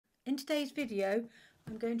In today's video,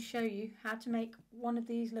 I'm going to show you how to make one of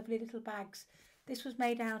these lovely little bags. This was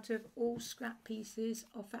made out of all scrap pieces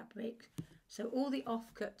of fabric. So all the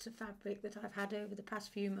offcuts of fabric that I've had over the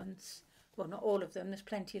past few months, well, not all of them, there's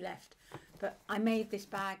plenty left, but I made this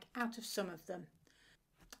bag out of some of them.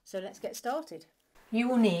 So let's get started. You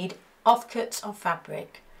will need offcuts of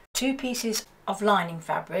fabric, 2 pieces of lining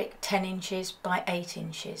fabric 10 inches by 8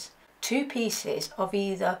 inches, 2 pieces of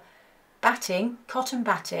either batting, cotton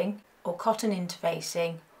batting or cotton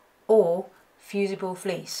interfacing or fusible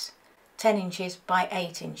fleece 10 inches by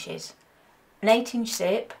 8 inches, an 8-inch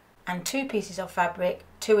zip and 2 pieces of fabric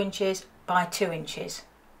 2 inches by 2 inches.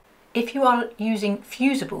 If you are using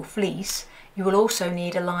fusible fleece, you will also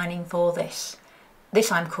need a lining for this.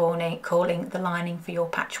 This I'm calling the lining for your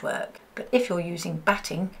patchwork, but if you're using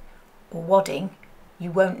batting or wadding,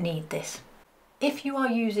 you won't need this. If you are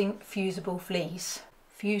using fusible fleece,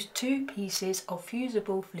 fuse 2 pieces of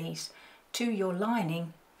fusible fleece to your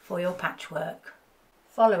lining for your patchwork,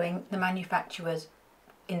 following the manufacturer's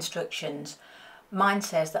instructions. Mine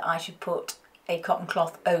says that I should put a cotton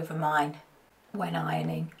cloth over mine when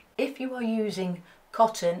ironing. If you are using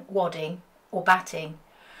cotton wadding or batting,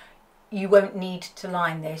 you won't need to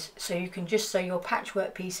line this, so you can just sew your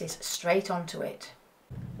patchwork pieces straight onto it,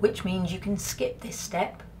 which means you can skip this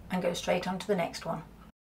step and go straight on to the next one.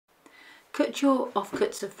 Cut your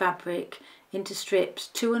offcuts of fabric into strips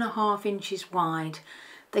 2.5 inches wide.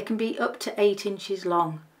 They can be up to 8 inches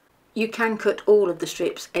long. You can cut all of the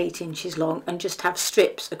strips 8 inches long and just have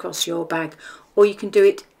strips across your bag, or you can do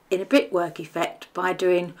it in a brickwork effect by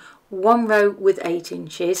doing one row with 8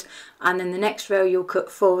 inches and then the next row you'll cut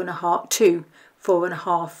 2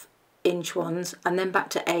 4.5 inch ones and then back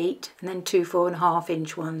to 8 and then 2 4.5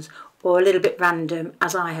 inch ones, or a little bit random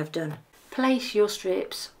as I have done. Place your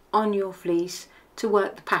strips on your fleece to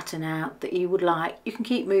work the pattern out that you would like. You can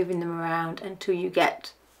keep moving them around until you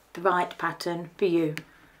get the right pattern for you.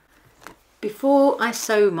 Before I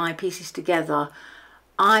sew my pieces together,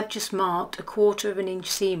 I've just marked 1/4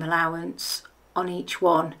 inch seam allowance on each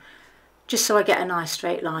one, just so I get a nice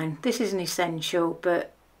straight line. This isn't essential,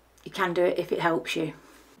 but you can do it if it helps you.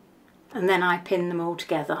 And then I pin them all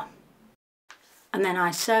together. And then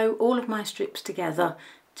I sew all of my strips together,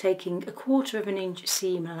 taking 1/4 inch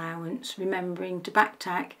seam allowance, remembering to back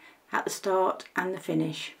tack at the start and the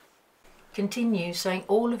finish. Continue sewing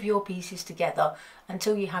all of your pieces together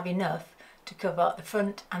until you have enough to cover the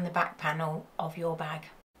front and the back panel of your bag.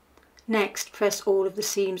 Next, press all of the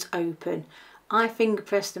seams open. I finger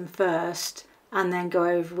press them first and then go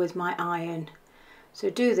over with my iron. So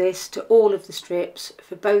do this to all of the strips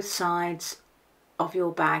for both sides of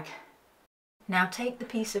your bag. Now take the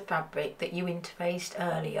piece of fabric that you interfaced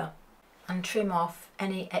earlier and trim off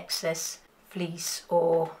any excess fleece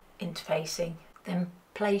or interfacing. Then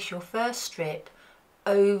place your first strip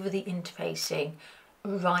over the interfacing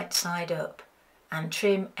right side up and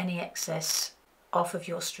trim any excess off of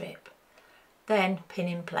your strip. Then pin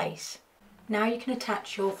in place. Now you can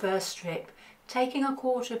attach your first strip, taking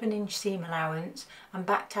 1/4 inch seam allowance and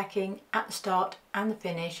back tacking at the start and the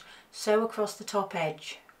finish, sew across the top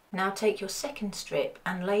edge. Now take your second strip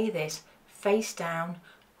and lay this face down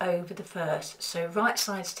over the first, so right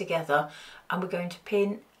sides together, and we're going to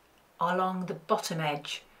pin along the bottom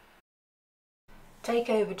edge. Take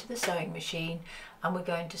over to the sewing machine and we're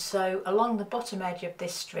going to sew along the bottom edge of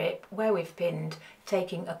this strip where we've pinned,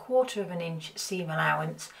 taking 1/4 inch seam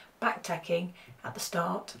allowance, back tacking at the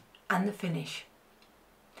start and the finish.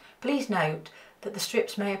 Please note that the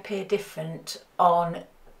strips may appear different on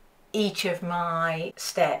each of my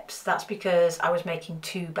steps. That's because I was making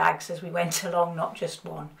 2 bags as we went along, not just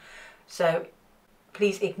one. So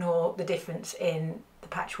please ignore the difference in the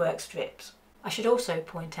patchwork strips. I should also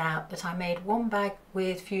point out that I made one bag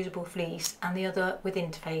with fusible fleece and the other with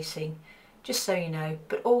interfacing, just so you know,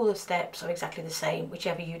 but all the steps are exactly the same,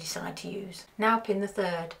 whichever you decide to use. Now pin the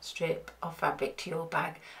third strip of fabric to your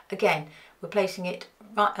bag. Again, we're placing it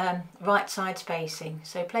right side spacing,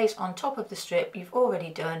 so place on top of the strip you've already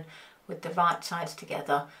done with the right sides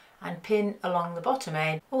together and pin along the bottom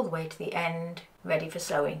edge all the way to the end, ready for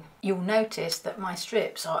sewing. You'll notice that my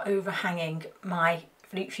strips are overhanging my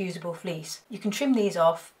fusible fleece. You can trim these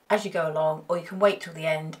off as you go along, or you can wait till the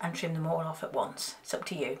end and trim them all off at once. It's up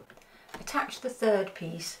to you. Attach the third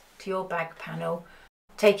piece to your bag panel,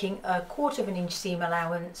 taking 1/4 inch seam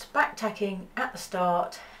allowance, back tacking at the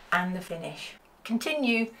start and the finish.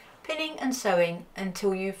 Continue pinning and sewing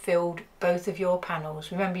until you've filled both of your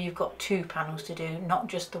panels. Remember, you've got 2 panels to do, not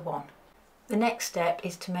just the one. The next step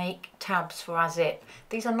is to make tabs for our zip.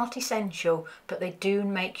 These are not essential, but they do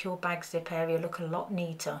make your bag zip area look a lot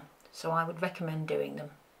neater, so I would recommend doing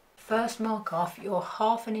them. First mark off your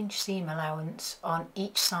 1/2 inch seam allowance on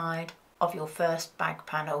each side of your first bag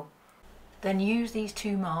panel. Then use these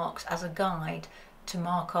 2 marks as a guide to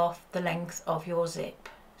mark off the length of your zip.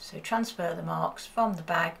 So transfer the marks from the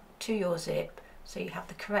bag to your zip so you have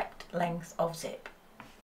the correct length of zip.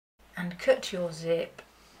 And cut your zip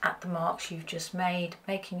at the marks you've just made,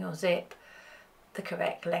 making your zip the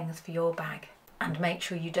correct length for your bag. And make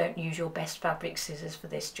sure you don't use your best fabric scissors for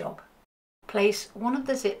this job. Place one of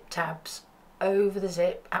the zip tabs over the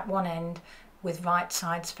zip at one end with right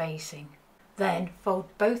sides facing. Then fold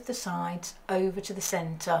both the sides over to the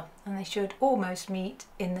centre and they should almost meet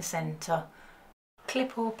in the centre.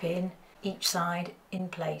 Clip or pin each side in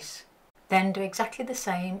place. Then do exactly the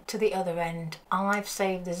same to the other end. I've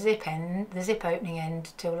saved the zip opening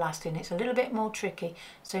end till last in. It's a little bit more tricky,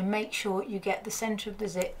 so make sure you get the centre of the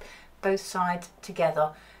zip both sides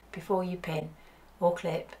together before you pin or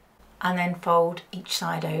clip, and then fold each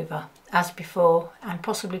side over as before, and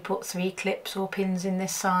possibly put 3 clips or pins in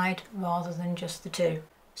this side rather than just the 2.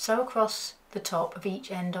 Sew across the top of each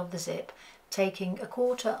end of the zip, taking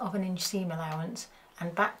 1/4 inch seam allowance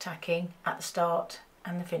and back tacking at the start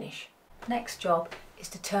and the finish. Next job is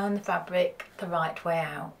to turn the fabric the right way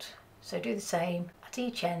out. So do the same at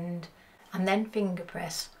each end and then finger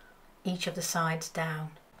press each of the sides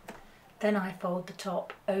down. Then I fold the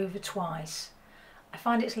top over twice. I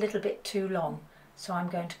find it's a little bit too long, so I'm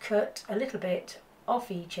going to cut a little bit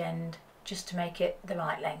off each end just to make it the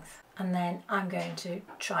right length. And then I'm going to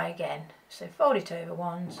try again. So fold it over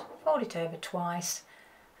once, fold it over twice,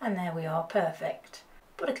 and there we are, perfect.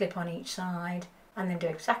 Put a clip on each side and then do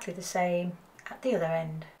exactly the same at the other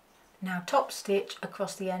end. Now top stitch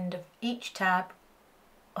across the end of each tab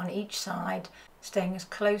on each side, staying as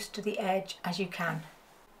close to the edge as you can.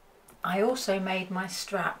 I also made my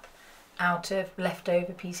strap out of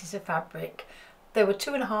leftover pieces of fabric. They were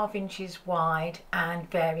 2.5 inches wide and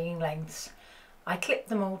varying lengths. I clipped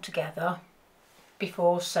them all together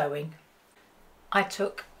before sewing. I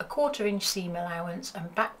took 1/4 inch seam allowance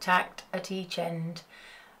and back tacked at each end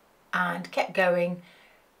and kept going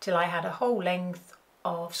till I had a whole length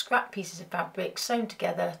of scrap pieces of fabric sewn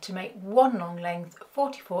together to make one long length,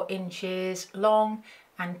 44 inches long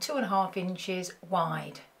and 2.5 inches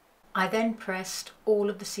wide. I then pressed all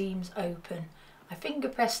of the seams open. I finger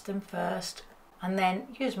pressed them first and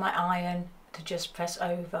then used my iron to just press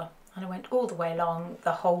over, and I went all the way along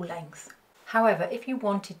the whole length. However, if you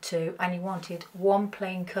wanted to and you wanted one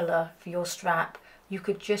plain colour for your strap, you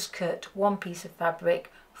could just cut one piece of fabric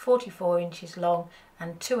 44 inches long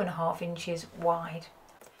and 2.5 inches wide.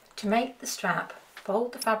 To make the strap,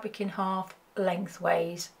 fold the fabric in half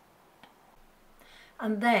lengthways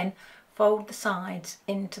and then fold the sides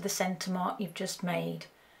into the centre mark you've just made.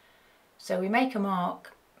 So we make a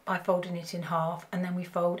mark by folding it in half and then we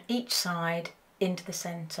fold each side into the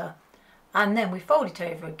centre and then we fold it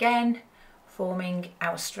over again, forming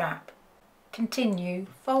our strap. Continue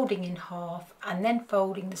folding in half and then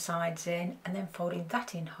folding the sides in and then folding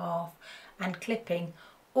that in half and clipping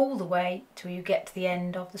all the way till you get to the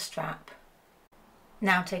end of the strap.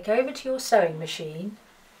 Now take over to your sewing machine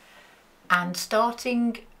and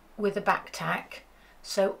starting with a back tack,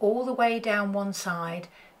 sew all the way down one side,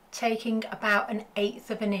 taking about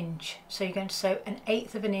 1/8 inch. So you're going to sew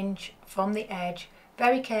 1/8 inch from the edge,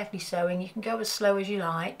 very carefully sewing. You can go as slow as you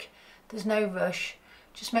like, there's no rush.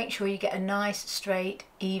 Just make sure you get a nice straight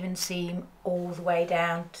even seam all the way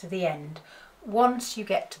down to the end. Once you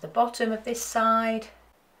get to the bottom of this side,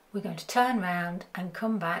 we're going to turn round and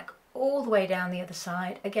come back all the way down the other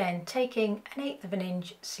side, again taking 1/8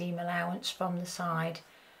 inch seam allowance from the side,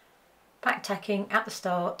 back tacking at the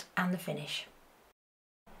start and the finish.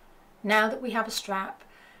 Now that we have a strap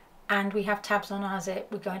and we have tabs on our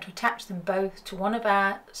zip, we're going to attach them both to one of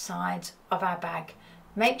our sides of our bag.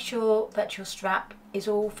 Make sure that your strap is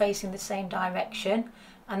all facing the same direction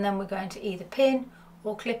and then we're going to either pin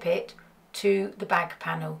or clip it to the bag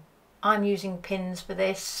panel. I'm using pins for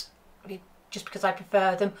this just because I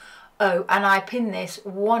prefer them. Oh, and I pin this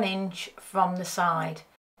 1 inch from the side.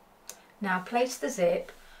 Now place the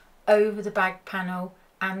zip over the bag panel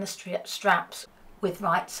and the straps with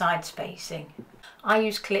right side spacing. I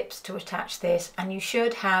use clips to attach this and you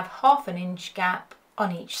should have 1/2 inch gap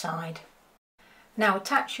on each side. Now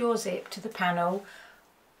attach your zip to the panel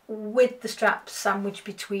with the straps sandwiched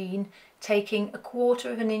between, taking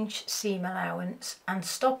 1/4 inch seam allowance and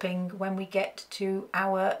stopping when we get to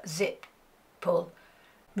our zip pull,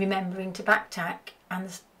 remembering to back tack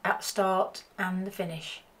and at the start and the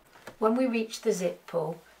finish. When we reach the zip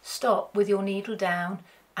pull, stop with your needle down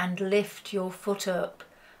and lift your foot up.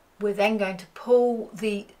 We're then going to pull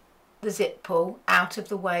the the zip pull out of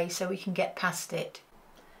the way so we can get past it.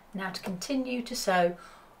 Now to continue to sew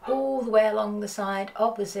all the way along the side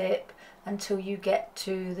of the zip until you get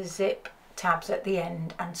to the zip tabs at the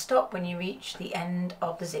end, and stop when you reach the end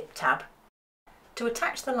of the zip tab. To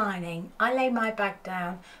attach the lining, I lay my bag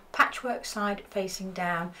down, patchwork side facing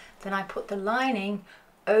down, then I put the lining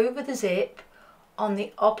over the zip on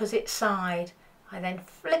the opposite side. I then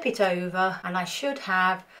flip it over and I should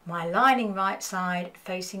have my lining right side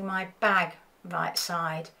facing my bag right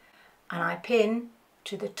side, and I pin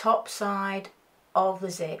to the top side of the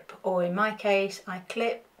zip, or in my case I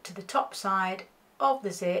clip to the top side of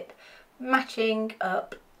the zip, matching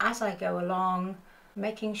up as I go along,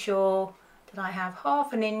 making sure that I have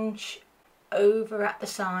 ½ inch over at the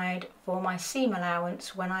side for my seam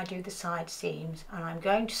allowance when I do the side seams, and I'm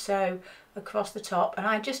going to sew across the top, and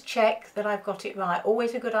I just check that I've got it right.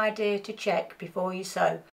 Always a good idea to check before you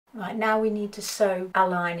sew. Right, now we need to sew our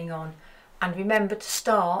lining on, and remember to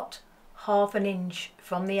start ½ inch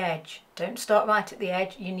from the edge. Don't start right at the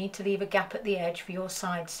edge, you need to leave a gap at the edge for your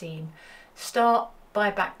side seam. Start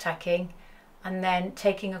by back tacking and then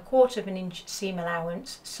taking ½ inch seam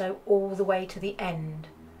allowance, sew all the way to the end.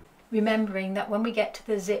 Remembering that when we get to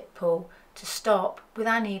the zip pull, to stop with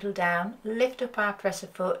our needle down, lift up our presser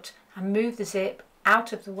foot and move the zip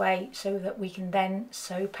out of the way so that we can then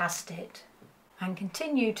sew past it. And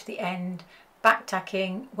continue to the end, back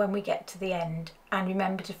tacking when we get to the end, and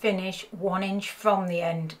remember to finish 1 inch from the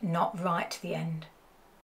end, not right to the end.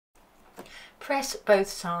 Press both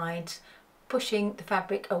sides, pushing the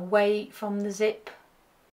fabric away from the zip.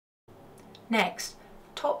 Next,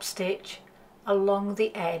 top stitch along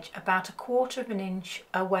the edge about ½ inch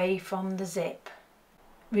away from the zip,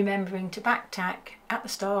 remembering to back tack at the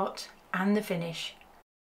start and the finish.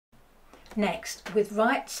 Next, with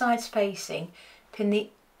right sides facing, pin the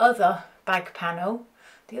other bag panel,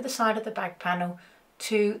 the other side of the bag panel,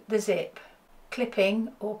 to the zip, clipping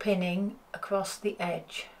or pinning across the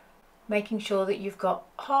edge, making sure that you've got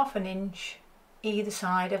 ½ inch either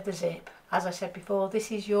side of the zip. As I said before,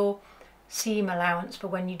 this is your seam allowance for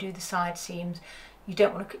when you do the side seams. You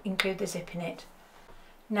don't want to include the zip in it.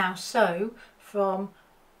 Now sew from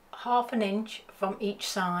 ½ inch from each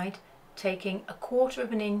side, taking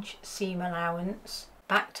 ½ inch seam allowance,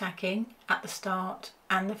 back tacking at the start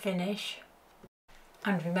and the finish,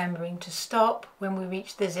 and remembering to stop when we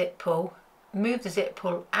reach the zip pull, move the zip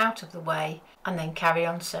pull out of the way, and then carry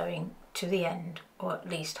on sewing to the end, or at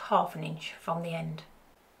least ½ inch from the end.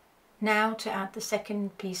 Now to add the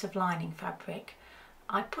second piece of lining fabric.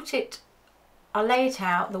 I lay it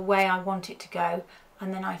out the way I want it to go,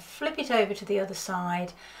 and then I flip it over to the other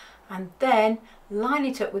side and then line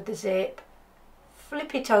it up with the zip,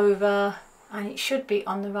 flip it over, and it should be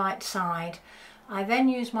on the right side. I then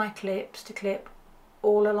use my clips to clip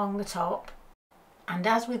all along the top, and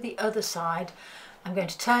as with the other side, I'm going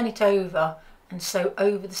to turn it over and sew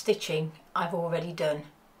over the stitching I've already done,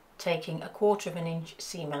 taking ½ inch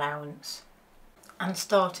seam allowance and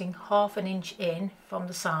starting ½ inch in from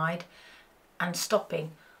the side and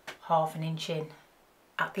stopping ½ inch in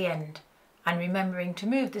at the end, and remembering to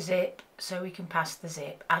move the zip so we can pass the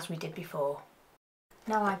zip as we did before.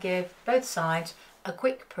 Now I give both sides a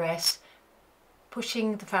quick press,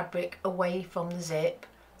 pushing the fabric away from the zip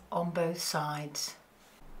on both sides.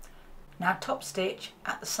 Now top stitch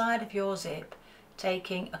at the side of your zip,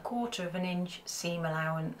 taking ½ inch seam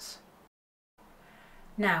allowance.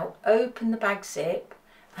 Now open the bag zip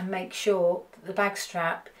and make sure that the bag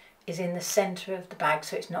strap is in the centre of the bag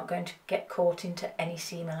so it's not going to get caught into any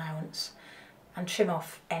seam allowance, and trim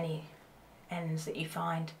off any ends that you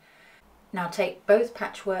find. Now take both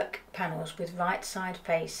patchwork panels with right side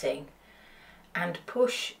facing and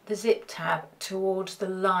push the zip tab towards the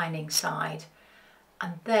lining side,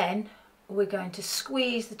 and then we're going to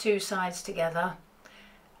squeeze the two sides together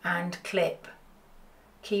and clip,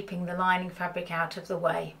 keeping the lining fabric out of the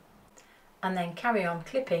way, and then carry on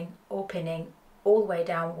clipping or pinning all the way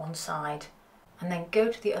down one side, and then go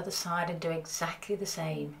to the other side and do exactly the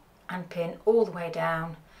same and pin all the way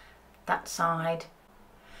down that side.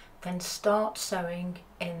 Then start sewing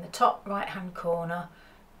in the top right hand corner,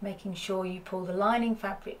 making sure you pull the lining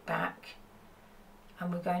fabric back,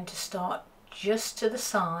 and we're going to start just to the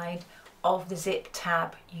side of the zip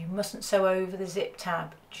tab. You mustn't sew over the zip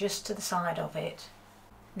tab, just to the side of it.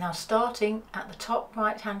 Now starting at the top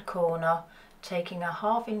right hand corner, taking a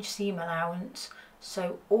 ½ inch seam allowance,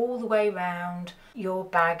 sew all the way round your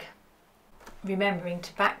bag, remembering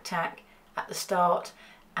to back tack at the start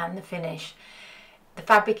and the finish. The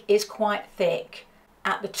fabric is quite thick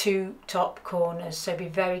at the two top corners, so be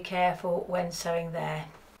very careful when sewing there.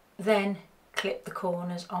 Then clip the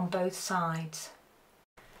corners on both sides.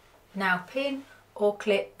 Now pin or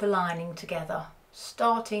clip the lining together,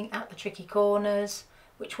 starting at the tricky corners,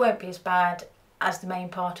 which won't be as bad as the main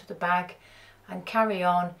part of the bag, and carry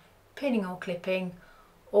on pinning or clipping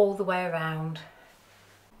all the way around,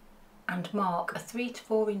 and mark a 3 to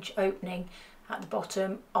 4 inch opening at the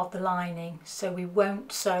bottom of the lining so we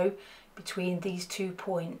won't sew between these 2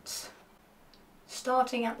 points.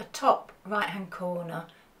 Starting at the top right hand corner,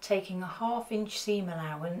 taking a 1/2 inch seam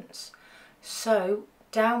allowance, sew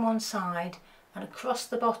down one side and across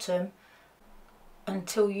the bottom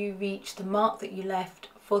until you reach the mark that you left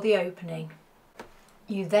for the opening.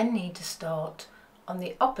 You then need to start on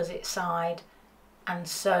the opposite side and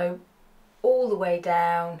sew all the way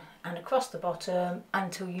down and across the bottom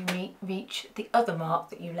until you reach the other mark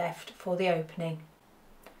that you left for the opening.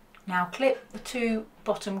 Now clip the 2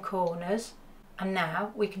 bottom corners, and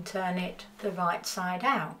now we can turn it the right side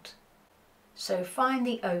out. So find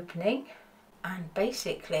the opening and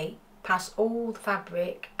basically pass all the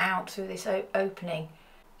fabric out through this opening.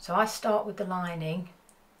 So I start with the lining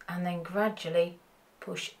and then gradually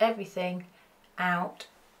push everything out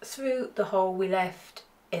through the hole we left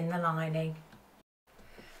in the lining.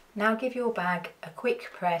 Now give your bag a quick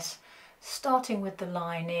press, starting with the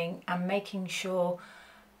lining and making sure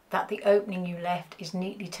that the opening you left is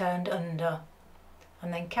neatly turned under,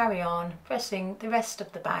 and then carry on pressing the rest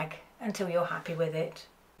of the bag until you're happy with it.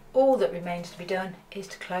 All that remains to be done is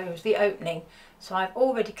to close the opening. So I've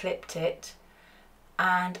already clipped it,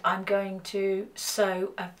 and I'm going to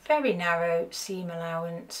sew a very narrow seam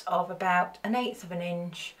allowance of about 1/8 of an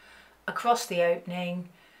inch across the opening.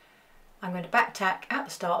 I'm going to back tack at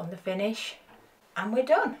the start and the finish, and we're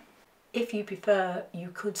done. If you prefer, you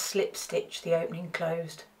could slip stitch the opening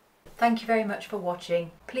closed. Thank you very much for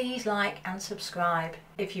watching. Please like and subscribe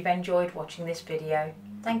if you've enjoyed watching this video.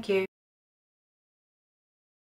 Thank you.